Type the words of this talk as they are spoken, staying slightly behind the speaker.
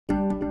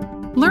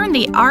Learn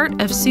the art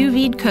of sous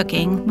vide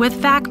cooking with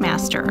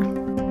VacMaster.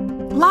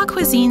 La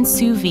Cuisine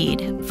Sous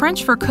Vide,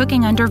 French for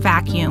cooking under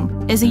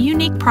vacuum, is a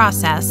unique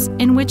process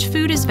in which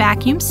food is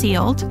vacuum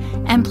sealed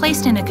and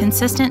placed in a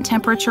consistent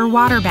temperature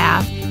water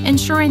bath,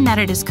 ensuring that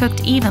it is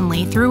cooked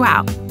evenly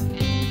throughout.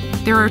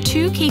 There are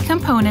two key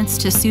components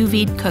to sous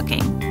vide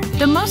cooking.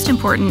 The most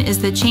important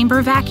is the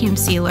chamber vacuum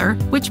sealer,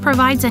 which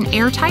provides an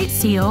airtight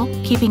seal,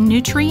 keeping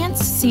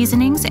nutrients,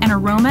 seasonings, and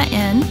aroma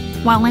in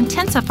while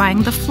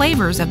intensifying the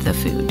flavors of the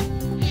food.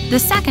 The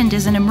second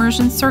is an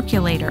immersion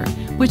circulator,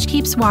 which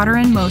keeps water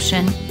in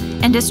motion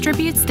and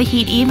distributes the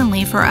heat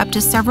evenly for up to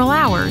several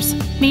hours,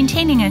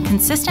 maintaining a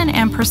consistent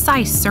and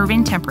precise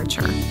serving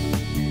temperature.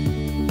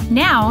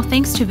 Now,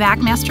 thanks to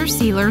VacMaster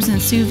sealers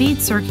and sous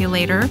vide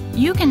circulator,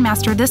 you can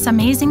master this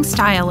amazing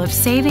style of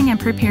saving and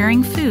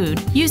preparing food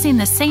using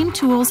the same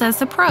tools as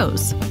the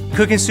pros.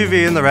 Cooking sous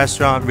vide in the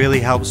restaurant really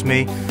helps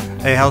me.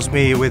 It helps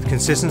me with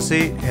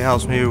consistency, it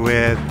helps me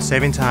with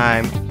saving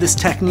time. This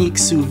technique,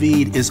 sous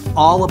vide, is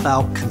all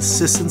about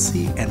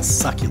consistency and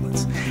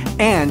succulence.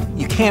 And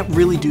you can't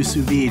really do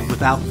sous vide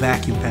without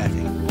vacuum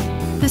packing.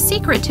 The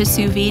secret to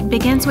sous vide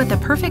begins with a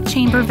perfect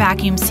chamber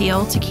vacuum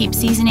seal to keep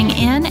seasoning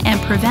in and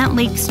prevent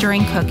leaks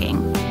during cooking.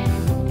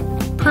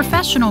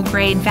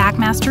 Professional-grade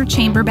VacMaster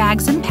chamber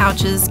bags and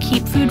pouches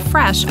keep food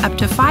fresh up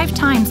to 5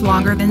 times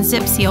longer than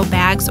zip seal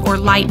bags or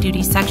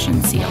light-duty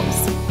section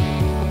seals.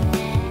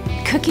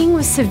 Cooking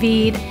with sous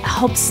vide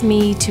helps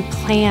me to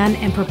plan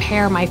and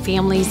prepare my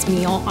family's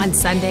meal on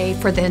Sunday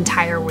for the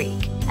entire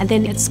week. And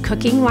then it's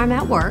cooking while I'm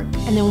at work,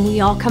 and then when we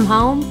all come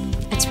home,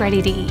 it's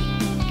ready to eat.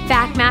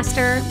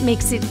 VacMaster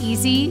makes it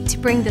easy to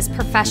bring this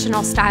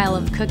professional style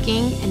of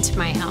cooking into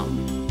my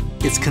home.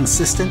 It's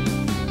consistent,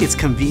 it's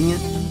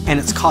convenient, and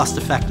it's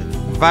cost-effective.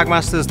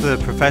 VacMaster is the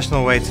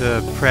professional way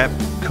to prep,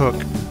 cook,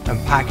 and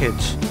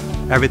package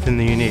everything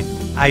that you need.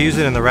 I use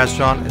it in the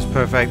restaurant, it's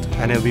perfect,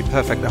 and it'll be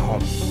perfect at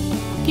home.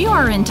 View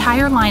our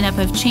entire lineup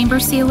of chamber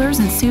sealers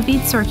and sous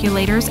vide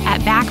circulators at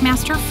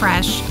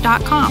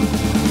VacMasterFresh.com.